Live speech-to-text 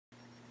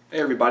Hey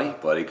everybody,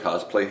 Buddy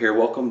Cosplay here.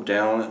 Welcome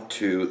down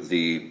to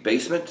the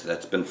basement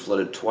that's been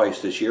flooded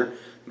twice this year.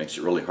 Makes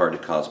it really hard to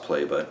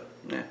cosplay, but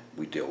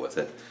we deal with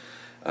it.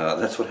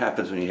 That's what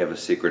happens when you have a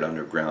secret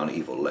underground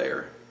evil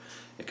lair.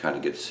 It kind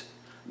of gets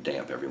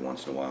damp every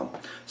once in a while.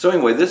 So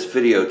anyway, this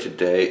video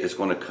today is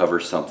going to cover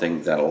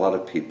something that a lot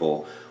of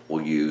people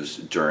will use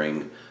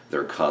during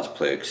their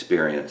cosplay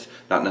experience.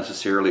 Not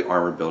necessarily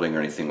armor building or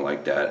anything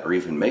like that, or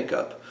even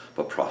makeup,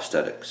 but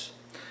prosthetics.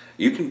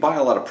 You can buy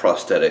a lot of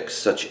prosthetics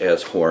such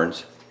as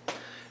horns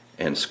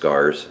and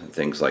scars and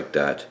things like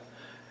that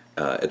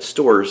at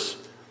stores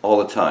all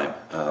the time,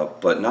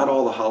 but not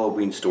all the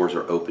Halloween stores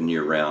are open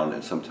year-round,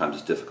 and sometimes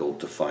it's difficult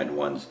to find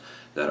ones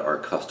that are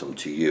custom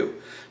to you.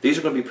 These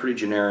are going to be pretty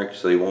generic,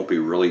 so they won't be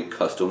really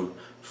custom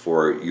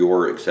for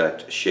your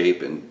exact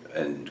shape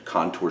and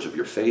contours of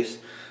your face,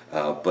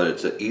 but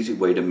it's an easy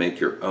way to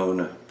make your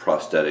own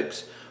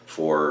prosthetics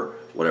for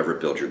whatever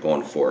build you're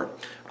going for.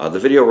 The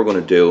video we're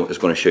going to do is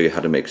going to show you how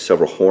to make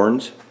several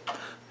horns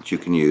that you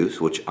can use,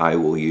 which I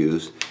will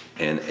use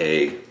in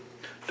a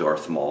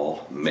Darth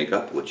Maul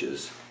makeup, which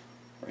is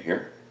right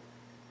here.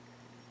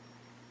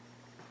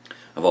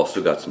 I've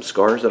also got some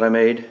scars that I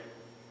made,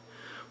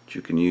 which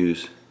you can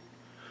use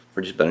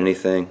for just about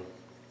anything,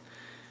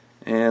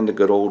 and the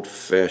good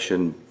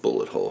old-fashioned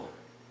bullet hole.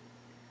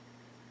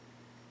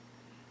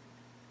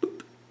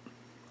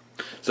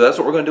 So that's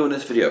what we're going to do in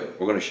this video.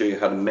 We're going to show you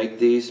how to make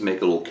these,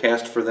 make a little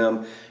cast for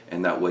them,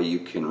 and that way you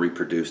can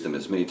reproduce them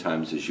as many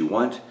times as you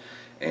want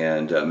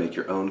and make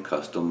your own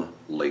custom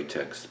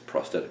latex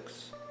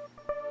prosthetics.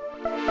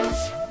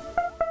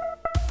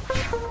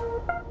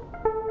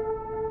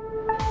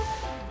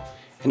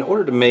 In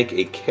order to make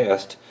a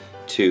cast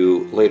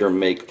to later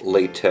make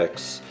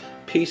latex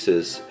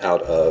pieces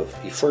out of,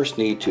 you first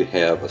need to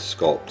have a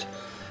sculpt.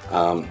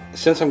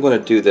 Since I'm going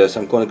to do this,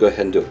 I'm going to go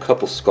ahead and do a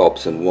couple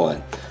sculpts in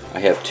one. I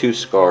have 2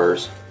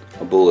 scars,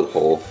 a bullet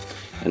hole,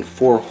 and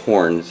 4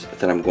 horns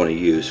that I'm going to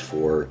use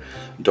for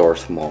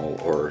Darth Maul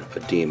or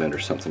a demon or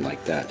something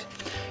like that.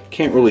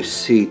 Can't really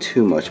see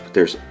too much, but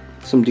there's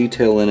some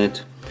detail in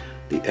it.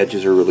 The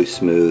edges are really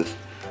smooth,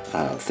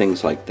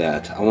 things like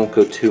that. I won't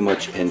go too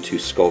much into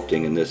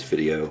sculpting in this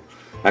video.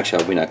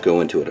 Actually, I will not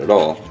go into it at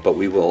all, but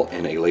we will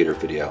in a later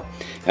video.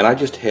 And I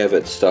just have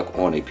it stuck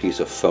on a piece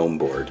of foam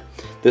board.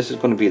 This is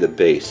going to be the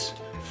base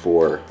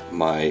for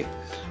my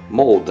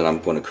mold that I'm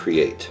going to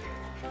create.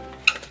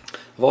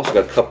 I've also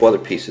got a couple other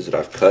pieces that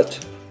I've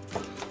cut.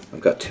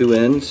 I've got 2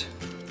 ends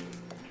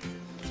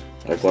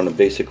that are going to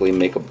basically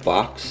make a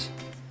box.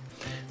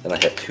 Then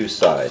I have 2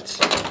 sides.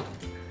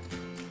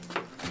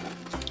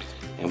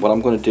 And what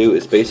I'm going to do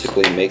is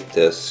basically make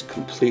this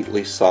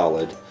completely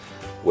solid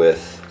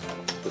with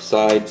the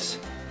sides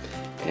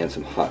and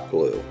some hot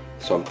glue.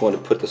 So I'm going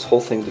to put this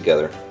whole thing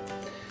together,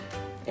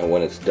 and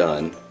when it's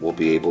done we'll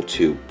be able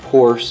to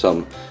pour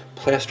some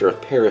plaster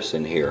of Paris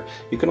in here.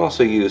 You can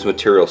also use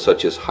materials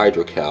such as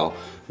hydrocal,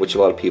 which a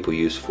lot of people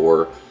use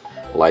for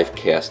life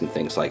casts and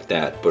things like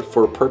that, but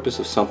for the purpose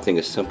of something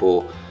as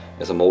simple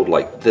as a mold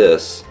like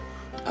this,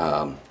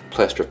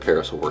 plaster of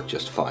Paris will work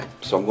just fine.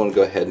 So I'm going to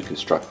go ahead and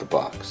construct the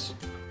box.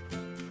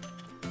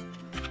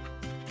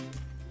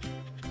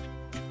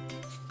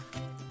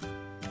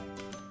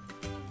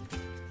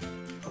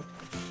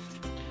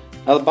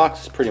 Now the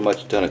box is pretty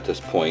much done at this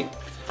point.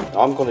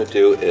 All I'm going to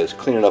do is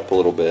clean it up a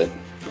little bit,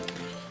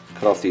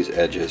 cut off these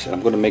edges, and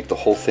I'm going to make the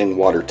whole thing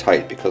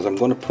watertight because I'm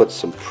going to put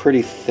some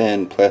pretty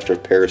thin plaster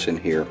of Paris in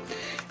here,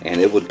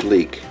 and it would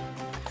leak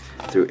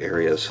through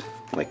areas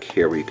like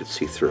here where you could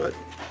see through it.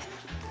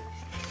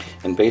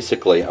 And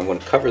basically I'm going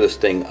to cover this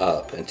thing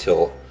up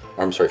until,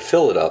 or I'm sorry,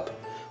 fill it up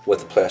with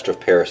the plaster of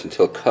Paris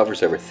until it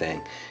covers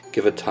everything.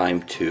 Give it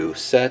time to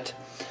set,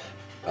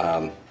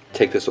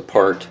 take this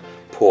apart,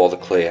 pull all the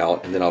clay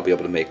out, and then I'll be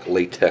able to make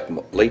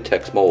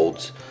latex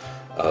molds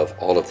of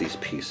all of these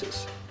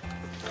pieces.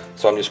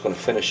 So I'm just going to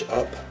finish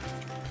up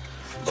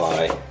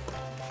by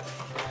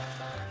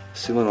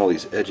sealing all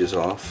these edges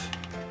off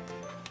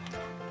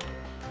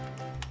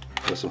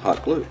with some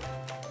hot glue.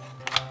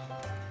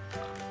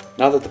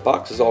 Now that the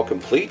box is all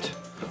complete,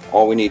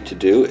 all we need to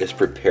do is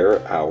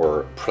prepare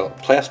our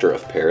plaster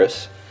of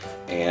Paris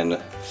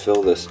and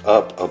fill this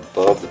up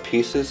above the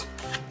pieces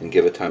and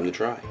give it time to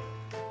dry.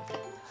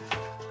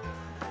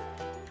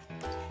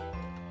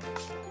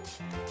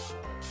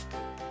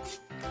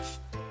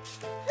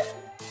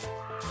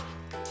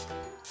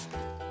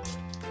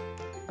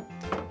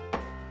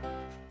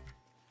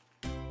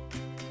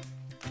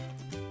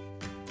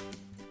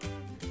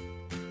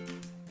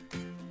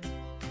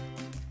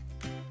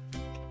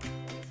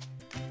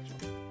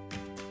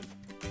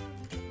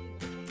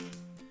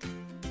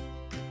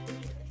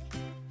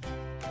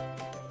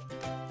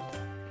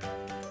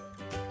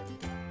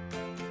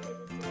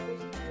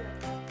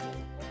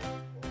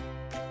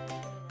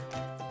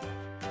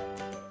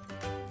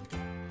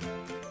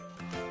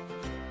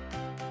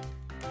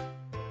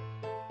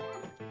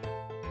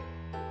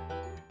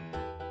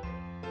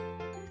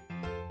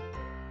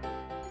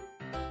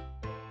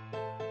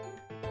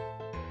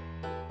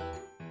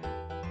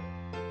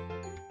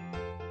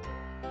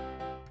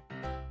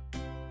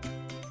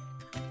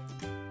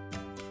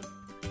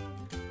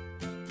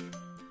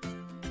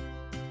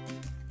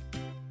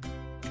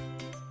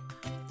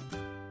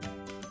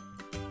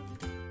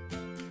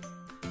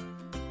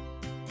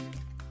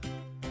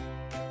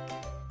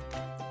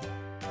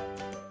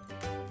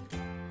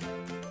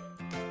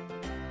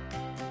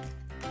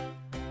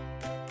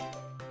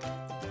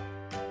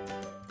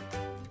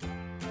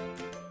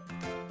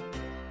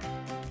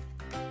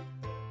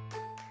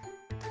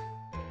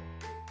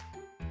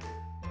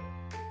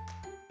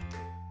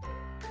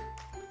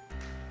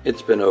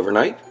 It's been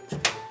overnight,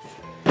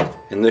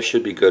 and this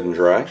should be good and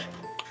dry.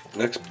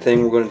 Next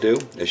thing we're going to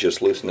do is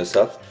just loosen this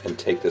up and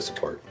take this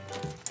apart.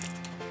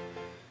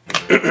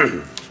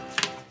 Just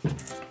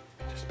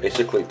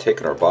basically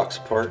taking our box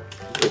apart,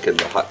 taking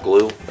the hot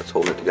glue that's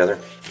holding it together.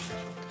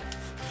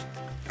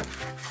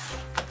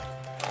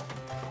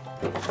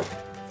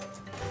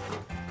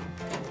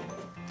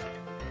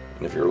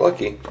 And if you're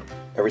lucky,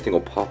 everything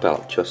will pop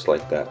out just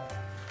like that.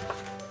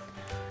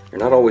 You're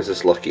not always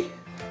this lucky,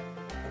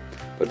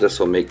 but this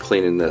will make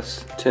cleaning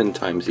this 10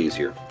 times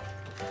easier.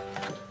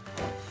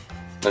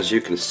 As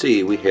you can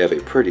see, we have a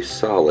pretty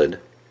solid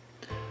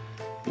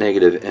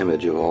negative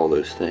image of all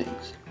those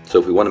things. So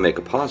if we want to make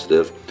a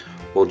positive,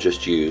 we'll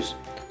just use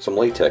some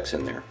latex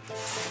in there.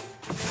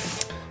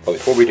 But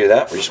before we do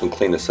that, we're just going to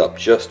clean this up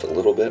just a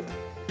little bit.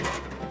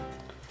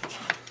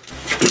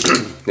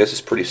 This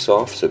is pretty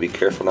soft, so be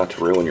careful not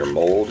to ruin your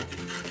mold.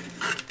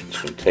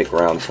 Just going to take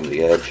around some of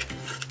the edge.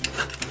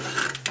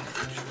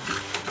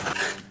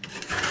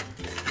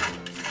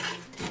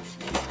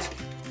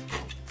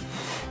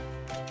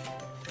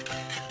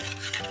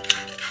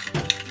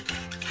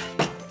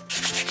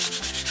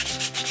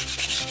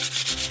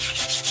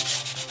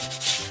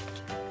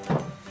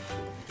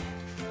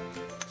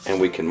 And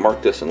we can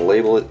mark this and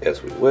label it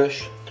as we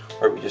wish,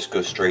 or we just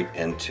go straight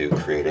into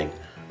creating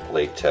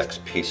latex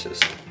pieces.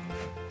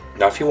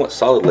 Now if you want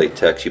solid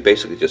latex, you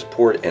basically just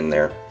pour it in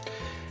there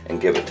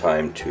and give it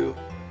time to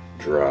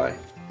dry.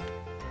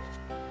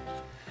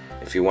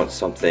 If you want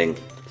something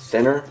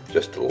thinner,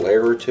 just a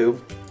layer or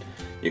two,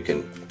 you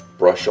can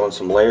brush on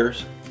some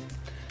layers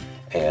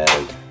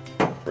and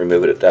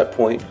remove it at that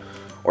point,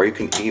 or you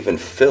can even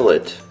fill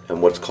it in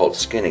what's called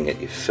skinning it.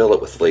 You fill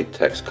it with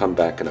latex, come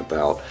back in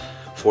about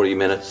 40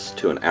 minutes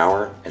to an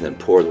hour, and then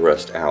pour the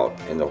rest out,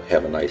 and they'll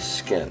have a nice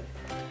skin.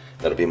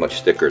 That'll be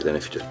much thicker than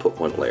if you just put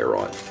one layer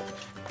on.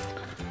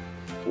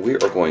 We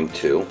are going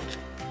to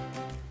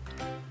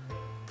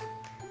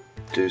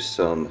do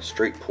some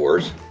straight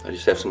pours. I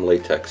just have some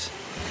latex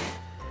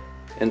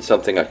and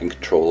something I can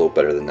control a little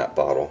better than that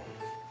bottle.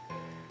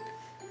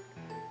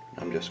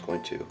 I'm just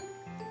going to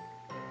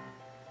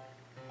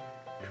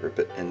drip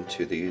it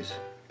into these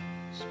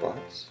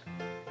spots.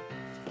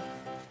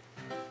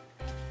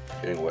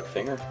 Getting a wet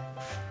finger.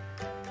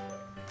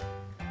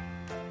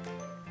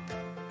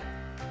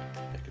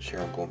 Making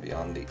sure I'm going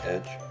beyond the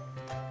edge,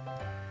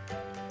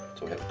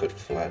 so we have a good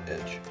flat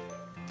edge.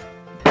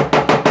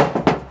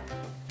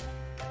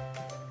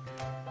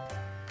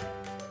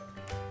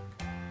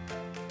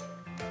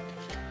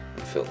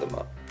 And fill them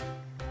up.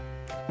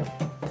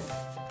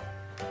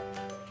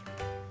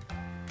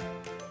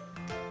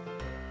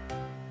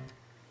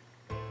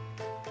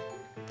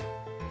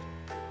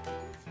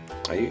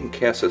 Now you can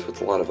cast this with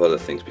a lot of other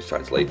things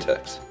besides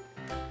latex.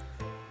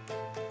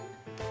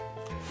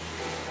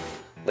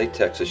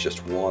 Latex is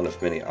just one of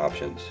many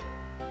options.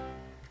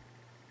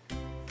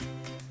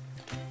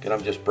 Again,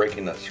 I'm just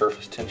breaking that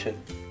surface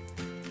tension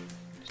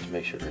just to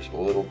make sure there's a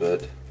little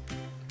bit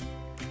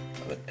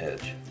of an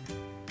edge.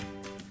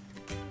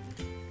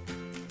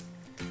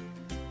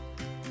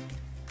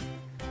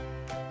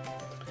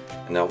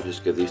 And now we'll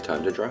just give these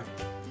time to dry.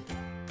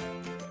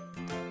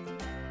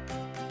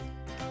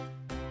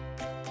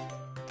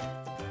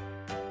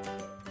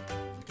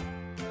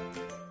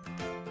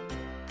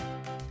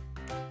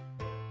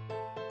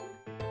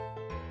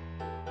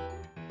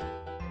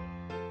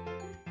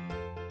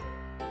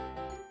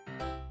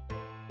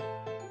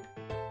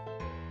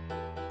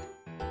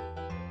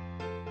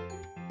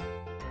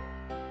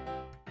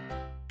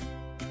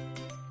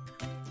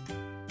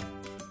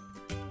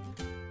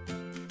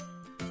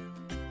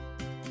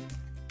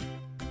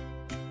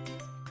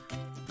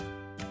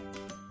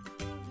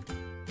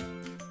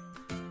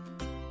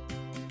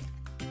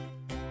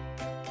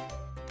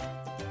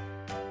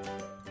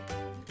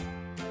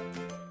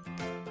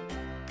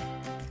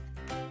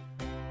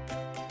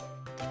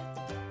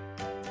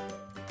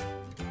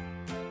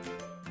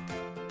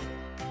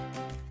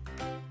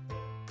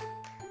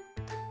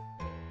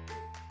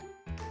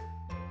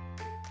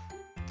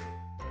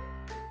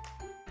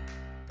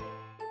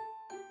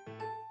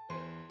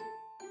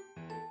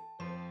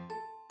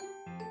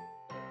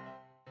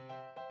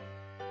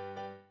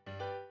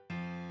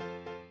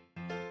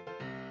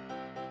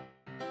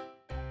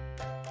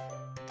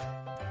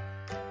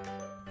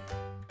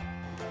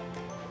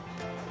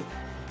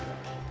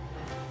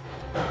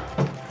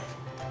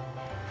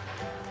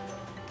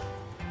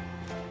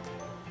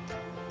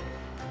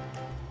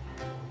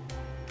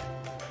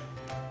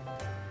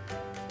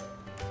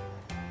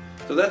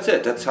 So that's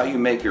it. That's how you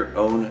make your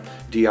own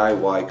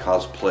DIY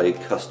cosplay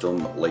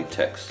custom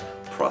latex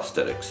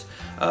prosthetics.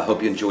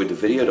 Hope you enjoyed the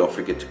video. Don't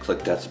forget to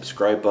click that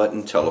subscribe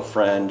button, tell a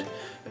friend,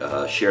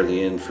 share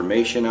the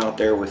information out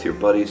there with your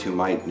buddies who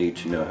might need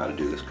to know how to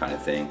do this kind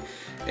of thing.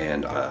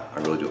 And I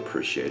really do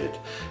appreciate it.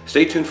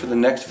 Stay tuned for the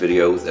next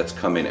video that's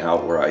coming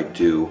out where I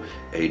do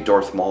a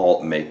Darth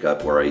Maul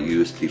makeup where I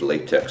use the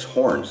latex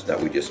horns that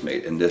we just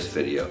made in this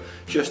video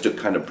just to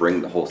kind of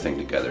bring the whole thing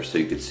together so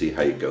you can see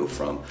how you go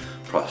from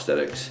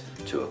prosthetics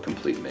to a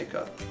complete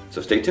makeup.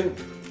 So stay tuned.